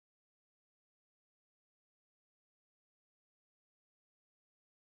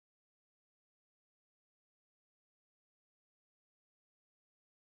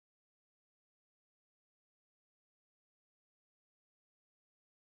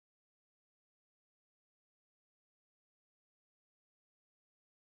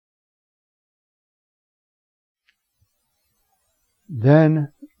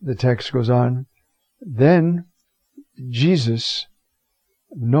Then, the text goes on, then Jesus,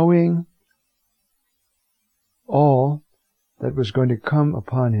 knowing all that was going to come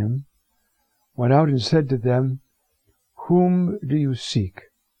upon him, went out and said to them, "Whom do you seek?"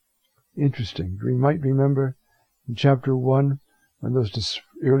 Interesting. You might remember in chapter 1 when those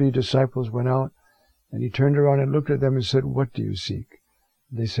early disciples went out and he turned around and looked at them and said, "What do you seek?"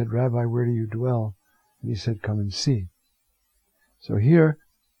 They said, "Rabbi, where do you dwell?" And he said, "Come and see." So here,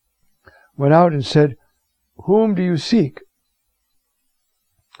 went out and said, "Whom do you seek?"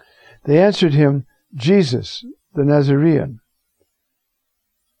 They answered him, "Jesus, the Nazarene."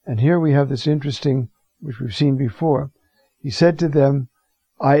 And here we have this interesting, which we've seen before. He said to them,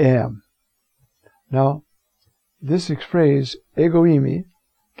 "I am." Now, this phrase, ego eimi,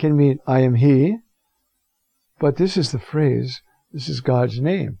 can mean I am he, but this is the phrase, this is God's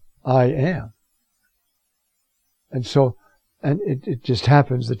name, I am. And so, and it just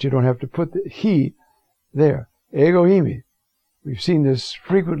happens that you don't have to put the he there. Ego eimi. We've seen this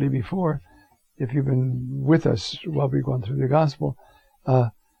frequently before, if you've been with us while we've gone through the gospel.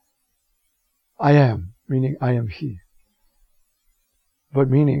 I am, meaning I am he. But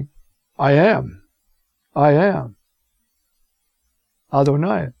meaning, I am. I am.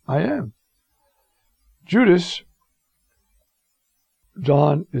 Adonai, I am. Judas,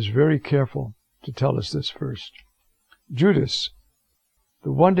 John is very careful to tell us this first. Judas,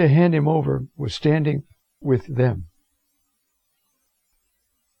 the one to hand him over, was standing with them.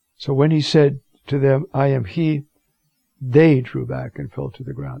 So when he said to them, "I am he," they drew back and fell to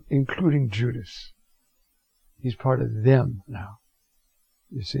the ground, including Judas. He's part of them now.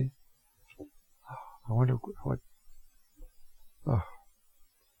 You see? I wonder what... Oh.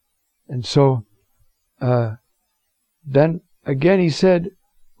 And so, then again he said,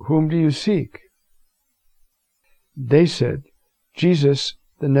 "Whom do you seek?" They said, "Jesus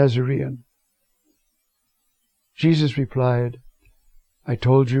the Nazarene." Jesus replied, "I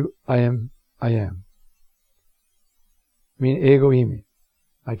told you I am, I am." I mean, ego eimi.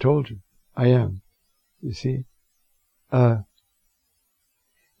 I told you, I am. You see?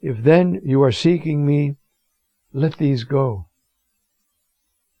 If then you are seeking me, let these go.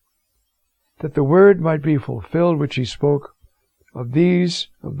 That the word might be fulfilled which he spoke, of those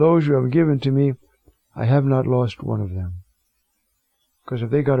you have given to me, I have not lost one of them. Because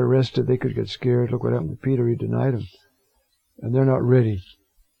if they got arrested, they could get scared. Look what happened to Peter, he denied him. And they're not ready.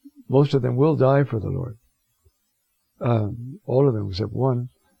 Most of them will die for the Lord. All of them except one,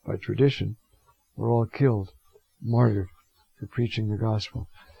 by tradition, were all killed, martyred for preaching the gospel,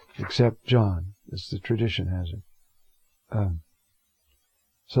 except John, as the tradition has it.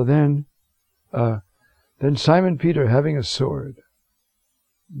 So then Simon Peter, having a sword,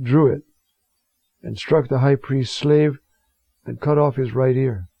 drew it and struck the high priest's slave and cut off his right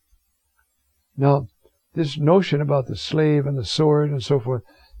ear. Now, this notion about the slave and the sword and so forth,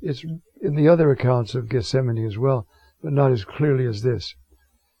 it's in the other accounts of Gethsemane as well, but not as clearly as this.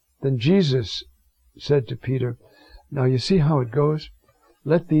 Then Jesus said to Peter, "Now you see how it goes?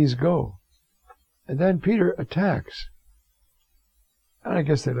 Let these go." And then Peter attacks. And I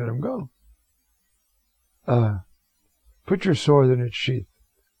guess they let him go. "Put your sword in its sheath.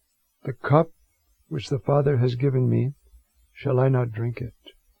 The cup which the Father has given me, shall I not drink it?"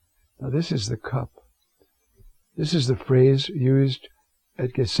 Now this is the cup. This is the phrase used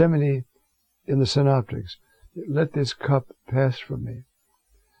at Gethsemane in the Synoptics. "Let this cup pass from me."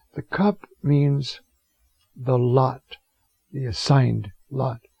 The cup means the lot, the assigned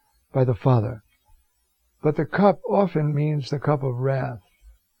lot by the Father. But the cup often means the cup of wrath.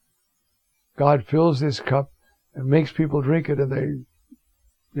 God fills this cup and makes people drink it, and they,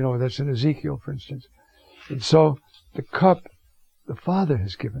 that's in Ezekiel, for instance. And so the cup, the Father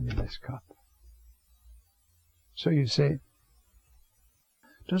has given me this cup. So you say,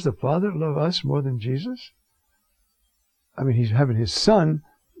 does the Father love us more than Jesus? I mean, he's having his Son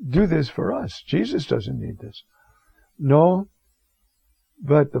do this for us. Jesus doesn't need this. No,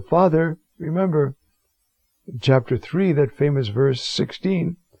 but the Father, remember, in chapter 3, that famous verse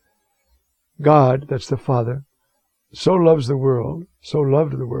 16, God, that's the Father, so loved the world,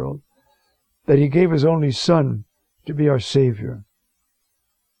 that he gave his only Son to be our Savior.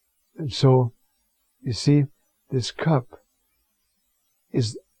 And so, you see, this cup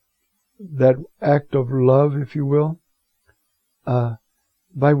is that act of love, if you will,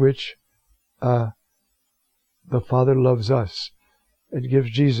 by which the Father loves us and gives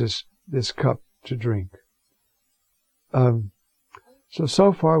Jesus this cup to drink.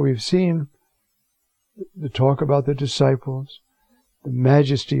 So far we've seen the talk about the disciples, the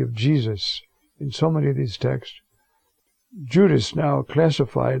majesty of Jesus in so many of these texts, Judas now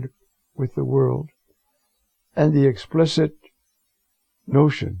classified with the world, and the explicit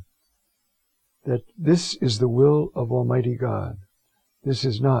notion that this is the will of Almighty God. This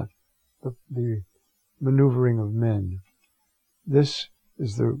is not the maneuvering of men. This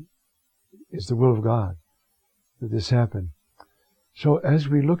is the will of God that this happen. So as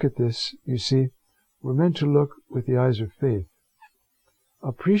we look at this, you see, we're meant to look with the eyes of faith,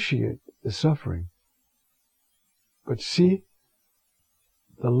 appreciate the suffering, but see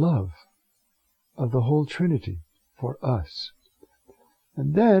the love of the whole Trinity for us.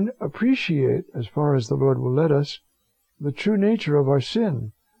 And then appreciate, as far as the Lord will let us, the true nature of our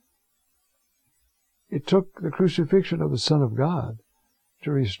sin. It took the crucifixion of the Son of God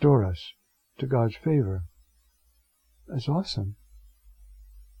to restore us to God's favor. That's awesome.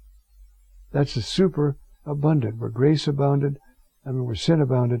 That's a super abundant. Where grace abounded, where sin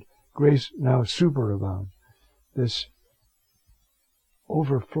abounded, grace now superabound. This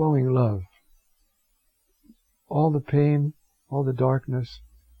overflowing love. All the pain, all the darkness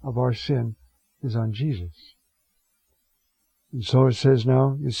of our sin is on Jesus. And so it says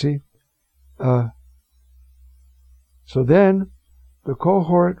now, you see, so then the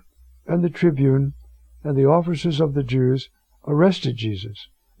cohort and the tribune and the officers of the Jews arrested Jesus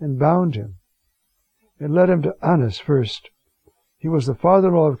and bound him and led him to Annas first. He was the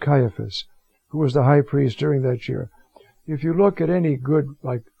father-in-law of Caiaphas, who was the high priest during that year. If you look at any good,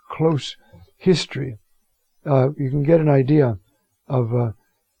 close history, you can get an idea of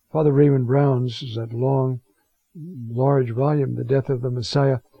Father Raymond Brown's, that long, large volume, The Death of the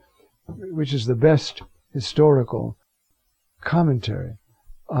Messiah, which is the best historical commentary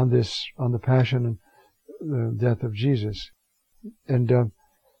on the passion and the death of Jesus. And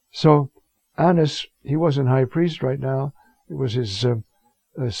so Annas, he wasn't high priest right now. It was his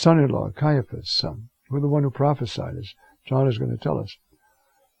son-in-law, Caiaphas' son, who was the one who prophesied, as John is going to tell us.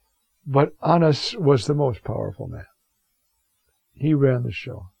 But Annas was the most powerful man. He ran the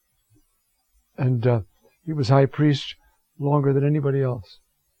show. And he was high priest longer than anybody else.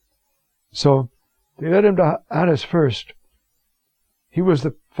 So they led him to Annas first. He was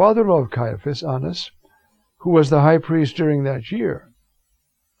the father-in-law of Caiaphas, Annas, who was the high priest during that year.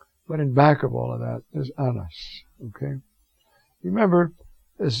 But in back of all of that is Annas. Okay? Remember,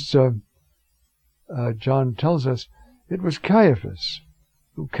 as John tells us, it was Caiaphas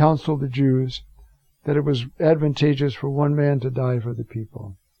who counseled the Jews that it was advantageous for one man to die for the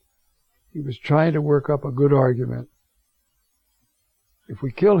people. He was trying to work up a good argument. If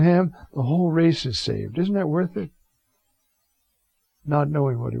we kill him, the whole race is saved. Isn't that worth it? Not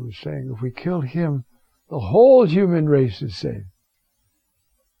knowing what he was saying. If we kill him, the whole human race is saved.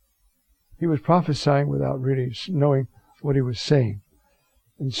 He was prophesying without really knowing what he was saying.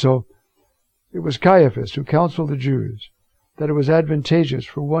 And so it was Caiaphas who counseled the Jews that it was advantageous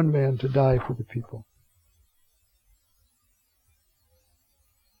for one man to die for the people.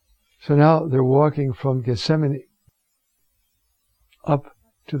 So now they're walking from Gethsemane up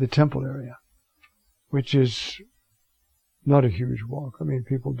to the temple area, which is not a huge walk. I mean,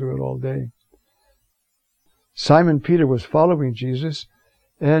 people do it all day. Simon Peter was following Jesus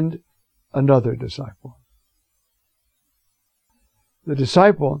and another disciple. The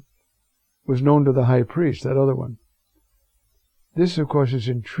disciple was known to the high priest, that other one. This, of course, is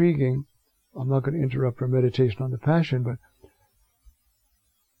intriguing. I'm not going to interrupt our meditation on the Passion, but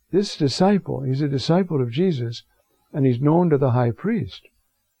this disciple, he's a disciple of Jesus, and he's known to the high priest.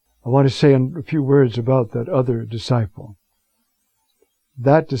 I want to say a few words about that other disciple.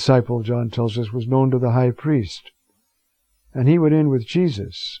 That disciple, John tells us, was known to the high priest, and he went in with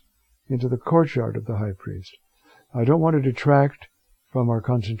Jesus into the courtyard of the high priest. I don't want to detract from our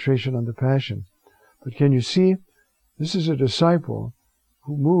concentration on the Passion, but can you see, this is a disciple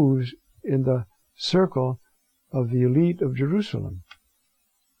who moves in the circle of the elite of Jerusalem.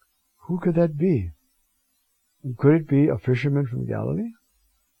 Who could that be? And could it be a fisherman from Galilee?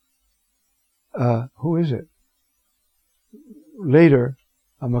 Who is it? Later,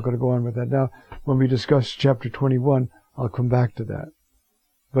 I'm not going to go on with that now. When we discuss chapter 21, I'll come back to that.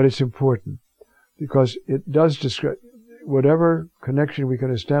 But it's important because it does describe, whatever connection we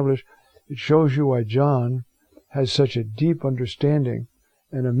can establish, it shows you why John has such a deep understanding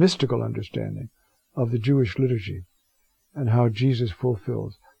and a mystical understanding of the Jewish liturgy and how Jesus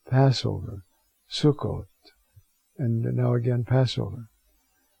fulfills Passover, Sukkot, and now again Passover.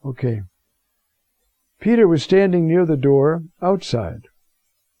 Okay. Peter was standing near the door outside.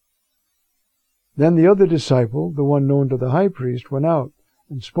 Then the other disciple, the one known to the high priest, went out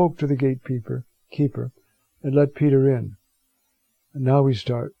and spoke to the gatekeeper and let Peter in. And now we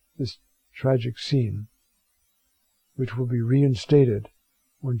start this tragic scene. which will be reinstated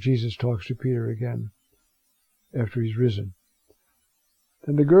when Jesus talks to Peter again after he's risen.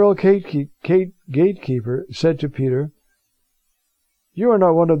 Then the girl gatekeeper said to Peter, "You are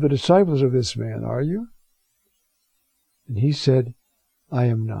not one of the disciples of this man, are you?" And he said, "I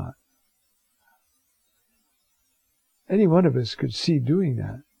am not." Any one of us could see doing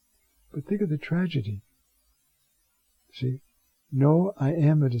that. But think of the tragedy. See? No, I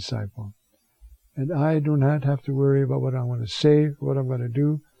am a disciple. And I do not have to worry about what I want to say, what I'm going to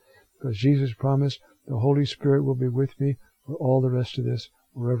do, because Jesus promised the Holy Spirit will be with me for all the rest of this,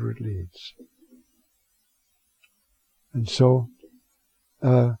 wherever it leads. And so,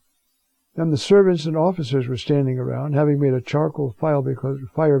 then the servants and officers were standing around, having made a charcoal fire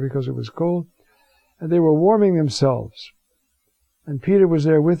because it was cold, and they were warming themselves. And Peter was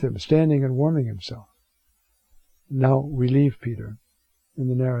there with them, standing and warming himself. Now we leave Peter in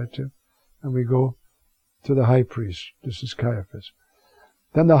the narrative, and we go to the high priest. This is Caiaphas.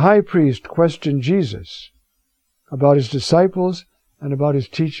 Then the high priest questioned Jesus about his disciples and about his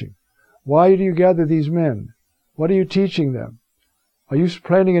teaching. "Why do you gather these men? What are you teaching them? Are you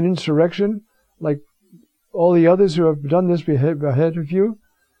planning an insurrection like all the others who have done this ahead of you?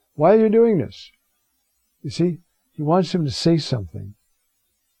 Why are you doing this?" You see, he wants him to say something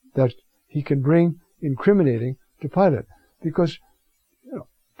that he can bring incriminating to Pilate. Because,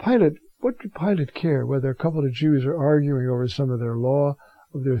 Pilate, what could Pilate care whether a couple of Jews are arguing over some of their law,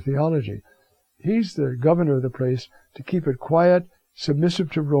 of their theology? He's the governor of the place to keep it quiet,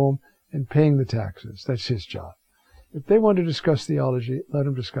 submissive to Rome, and paying the taxes. That's his job. If they want to discuss theology, let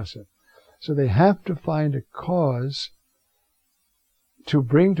them discuss it. So they have to find a cause to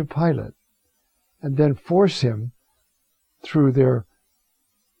bring to Pilate and then force him, through their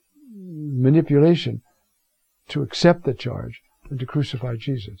manipulation, to accept the charge and to crucify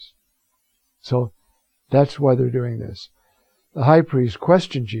Jesus. So that's why they're doing this. The high priest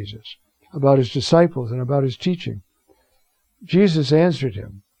questioned Jesus about his disciples and about his teaching. Jesus answered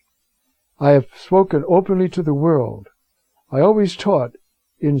him, "I have spoken openly to the world. I always taught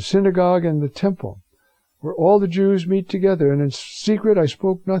in synagogue and the temple, where all the Jews meet together, and in secret I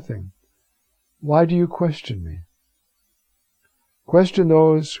spoke nothing. Why do you question me? Question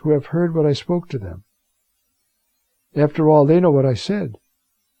those who have heard what I spoke to them. After all, they know what I said."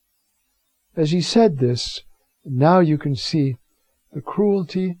 As he said this, now you can see the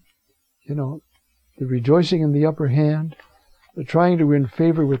cruelty, the rejoicing in the upper hand, the trying to win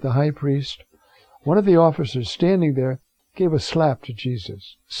favor with the high priest. One of the officers standing there gave a slap to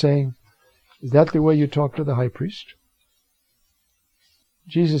Jesus, saying, "Is that the way you talk to the high priest?"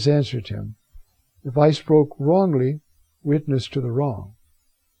 Jesus answered him, "If I spoke wrongly, witness to the wrong.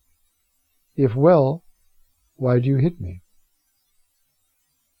 If well, why do you hit me?"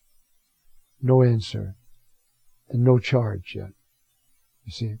 No answer, and no charge yet.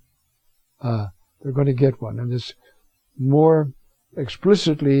 You see, they're going to get one. And this more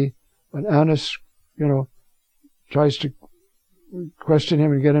explicitly when Annas, tries to question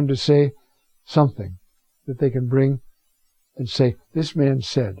him and get him to say something that they can bring and say, "This man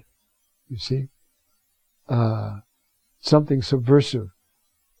said," you see, something subversive,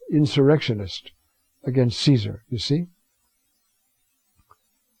 insurrectionist against Caesar, you see.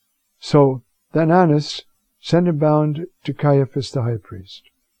 So then Annas sent him bound to Caiaphas the high priest.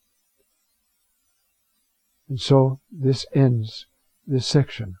 And so this ends this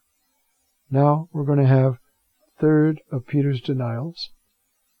section. Now we're going to have third of Peter's denials,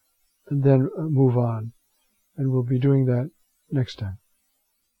 and then move on. And we'll be doing that next time.